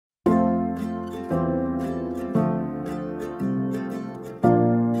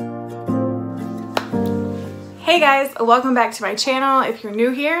Hey guys, welcome back to my channel. If you're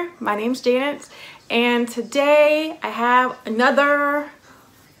new here, my name's Janet, and today I have another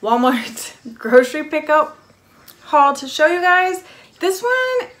Walmart grocery pickup haul to show you guys. This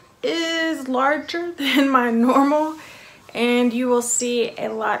one is larger than my normal, and you will see a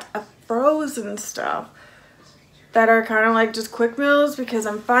lot of frozen stuff that are kind of like just quick meals, because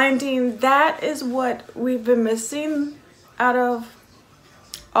I'm finding that is what we've been missing out of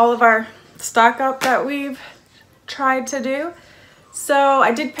all of our stock up that we've tried to do. So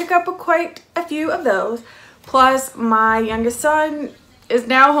I did pick up quite a few of those. Plus my youngest son is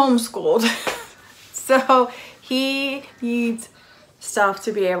now homeschooled. So he needs stuff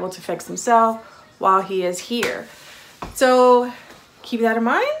to be able to fix himself while he is here. So keep that in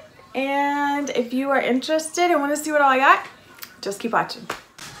mind. And if you are interested and want to see what all I got, just keep watching.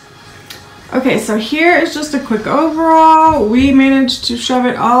 Okay, so here is just a quick overall. We managed to shove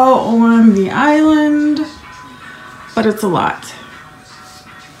it all on the island, but it's a lot.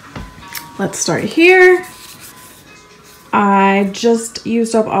 Let's start here. I just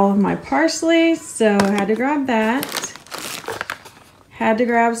used up all of my parsley, so I had to grab that. Had to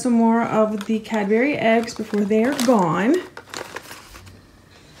grab some more of the Cadbury eggs before they are gone.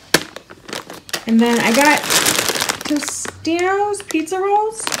 And then I got Tostino's pizza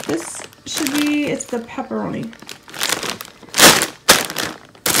rolls. This should be, it's the pepperoni.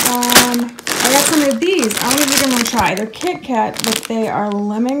 I got some of these. I don't even want to try. They're Kit Kat, but they are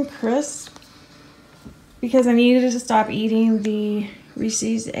lemon crisp because I needed to stop eating the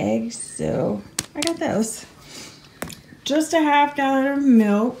Reese's eggs, so I got those. Just a half gallon of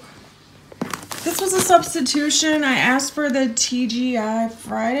milk. This was a substitution. I asked for the TGI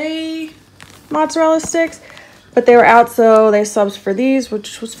Friday mozzarella sticks, but they were out, so they subbed for these,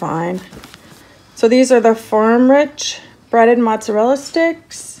 which was fine. So these are the Farm Rich breaded mozzarella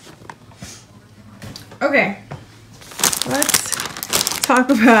sticks. Okay, let's talk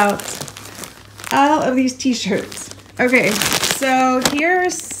about all of these t-shirts. Okay, so here are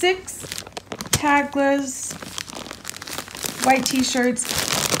 6 tagless white t-shirts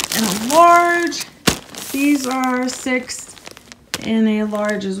in a large. These are 6 in a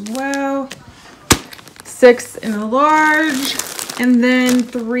large as well. 6 in a large, and then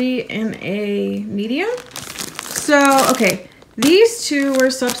 3 in a medium. So, okay, these two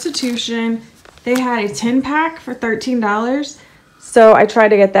were substitution. They had a 10-pack for $13. So I tried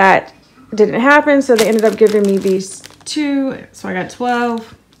to get that. It didn't happen, so they ended up giving me these 2. So I got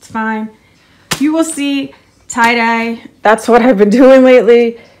 12. It's fine. You will see tie-dye. That's what I've been doing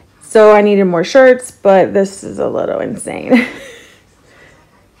lately. So I needed more shirts, but this is a little insane.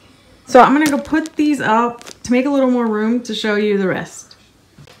 So I'm gonna go put these up to make a little more room to show you the rest.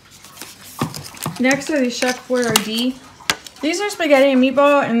 Next are the Chef Boyardee. These are spaghetti and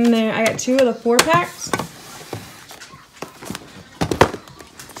meatball, and then I got 2 of the 4-packs.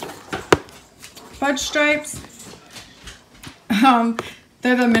 Fudge stripes.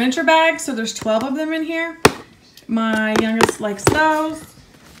 They're the miniature bags, so there's 12 of them in here. My youngest likes those.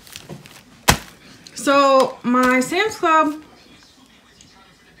 So my Sam's Club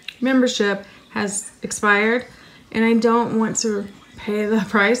membership has expired, and I don't want to pay the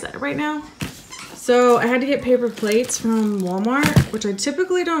price right now. So I had to get paper plates from Walmart, which I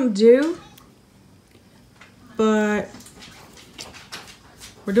typically don't do, but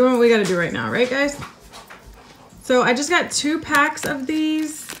we're doing what we gotta do right now, right guys? So I just got 2 packs of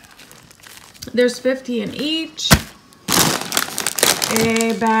these. There's 50 in each.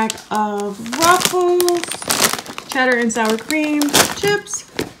 A bag of Ruffles, cheddar and sour cream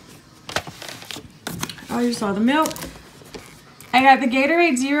chips. Oh, you saw the milk. I got the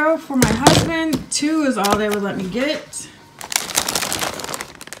Gatorade Zero for my husband. 2 is all they would let me get.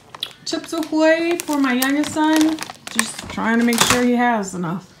 Chips Ahoy for my youngest son. Just trying to make sure he has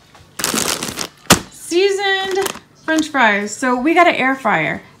enough. Seasoned French fries. So we got an air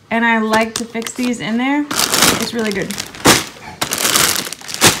fryer, and I like to fix these in there. It's really good.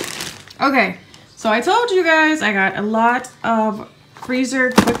 Okay, so I told you guys I got a lot of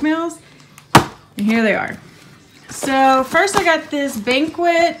freezer quick meals. And here they are. So first I got this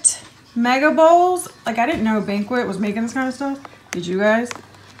Banquet Mega Bowls. Like, I didn't know Banquet was making this kind of stuff. Did you guys?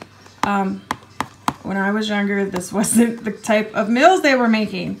 When I was younger, this wasn't the type of meals they were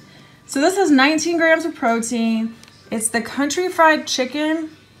making. So this is 19 grams of protein. It's the country fried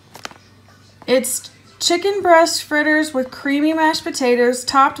chicken. It's chicken breast fritters with creamy mashed potatoes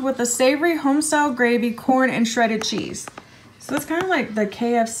topped with a savory home-style gravy, corn, and shredded cheese. So it's kind of like the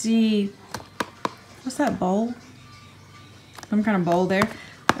KFC... What's that bowl? Some kind of bowl there.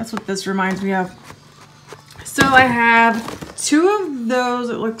 That's what this reminds me of. So I have 2 of those,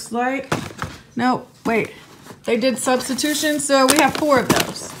 it looks like. No, wait. They did substitution, so we have 4 of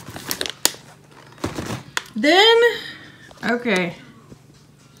those. Then, okay.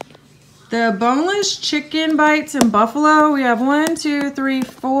 The boneless chicken bites in buffalo. We have 1, 2, 3,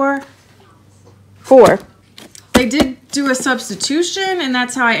 4. 4. They did do a substitution, and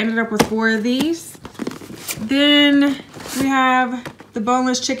that's how I ended up with 4 of these. Then we have the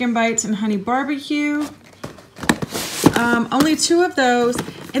boneless chicken bites and honey barbecue. Only 2 of those.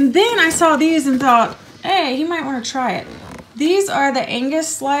 And then I saw these and thought, hey, he might want to try it. These are the Angus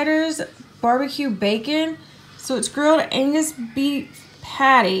sliders barbecue bacon. So it's grilled Angus beef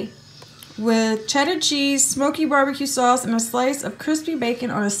patty with cheddar cheese, smoky barbecue sauce, and a slice of crispy bacon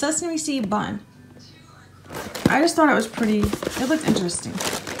on a sesame seed bun. I just thought it was pretty, it looked interesting.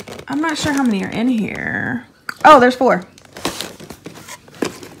 I'm not sure how many are in here. Oh, there's 4.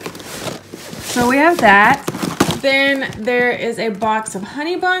 So we have that. Then there is a box of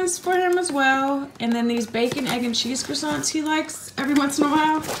honey buns for him as well. And then these bacon, egg, and cheese croissants he likes every once in a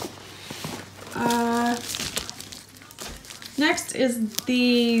while. Next is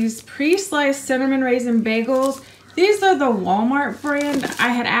these pre-sliced cinnamon raisin bagels. These are the Wal-Mart brand. I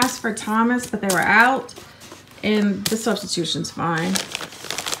had asked for Thomas, but they were out. And the substitution's fine.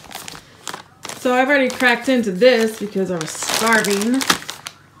 So I've already cracked into this because I was starving.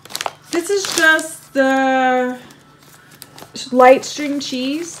 This is just the light string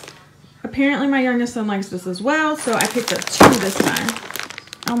cheese. Apparently my youngest son likes this as well, so I picked up 2 this time.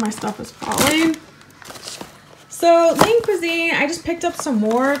 Oh, my stuff is falling. So Lean Cuisine, I just picked up some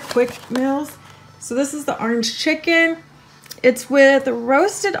more quick meals. So this is the orange chicken. It's with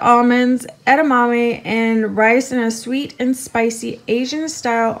roasted almonds, edamame, and rice in a sweet and spicy Asian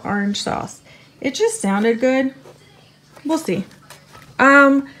style orange sauce. It just sounded good. We'll see.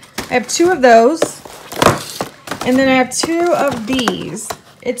 I have 2 of those. And then I have 2 of these.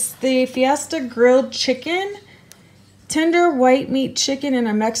 It's the Fiesta grilled chicken. Tender white meat chicken in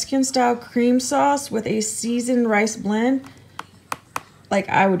a Mexican style cream sauce with a seasoned rice blend. Like,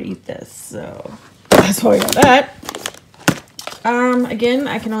 I would eat this, so that's why I got that. Again,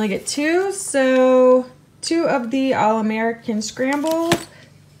 I can only get 2, so 2 of the All-American scrambled.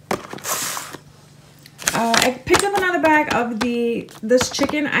 I picked up another bag of this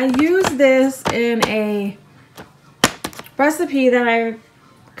chicken. I used this in a recipe that I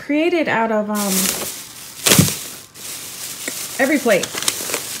created out of every plate.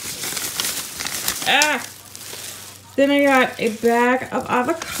 Then I got a bag of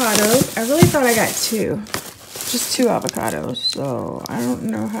avocados. I really thought I got 2. Just 2 avocados, so I don't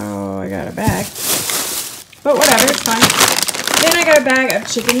know how I got a bag. But whatever, it's fine. Then I got a bag of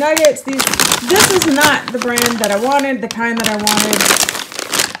chicken nuggets. This is not the brand that I wanted, the kind that I wanted.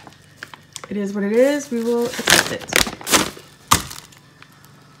 It is what it is. We will accept it.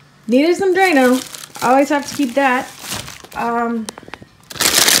 Needed some Drano. Always have to keep that. A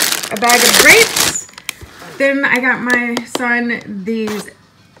bag of grapes. Then I got my son these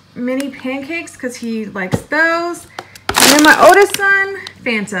mini pancakes because he likes those. And then my oldest son,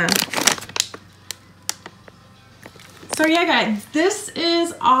 Fanta. So yeah, guys, this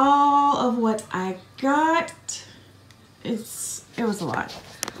is all of what I got. It was a lot.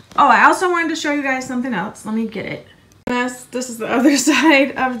 Oh, I also wanted to show you guys something else. Let me get it. This is the other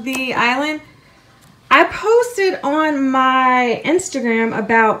side of the island. I posted on my Instagram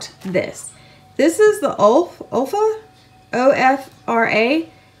about this. This is the Ofra, O-F-R-A,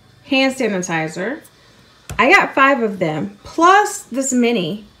 hand sanitizer. I got 5 of them, plus this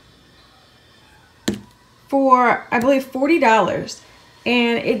mini for, I believe, $40.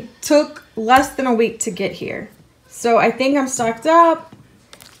 And it took less than a week to get here. So I think I'm stocked up.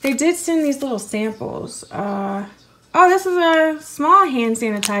 They did send these little samples. Oh, this is a small hand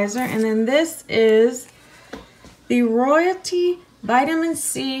sanitizer. And then this is the Royalty Vitamin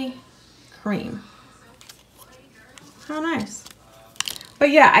C Cream. How nice.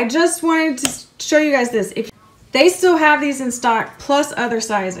 But yeah, I just wanted to show you guys this. If they still have these in stock, plus other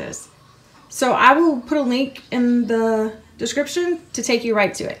sizes. So I will put a link in the description to take you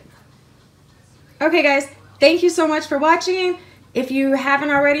right to it. Okay guys, thank you so much for watching. If you haven't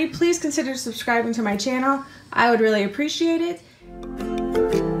already, please consider subscribing to my channel. I would really appreciate it.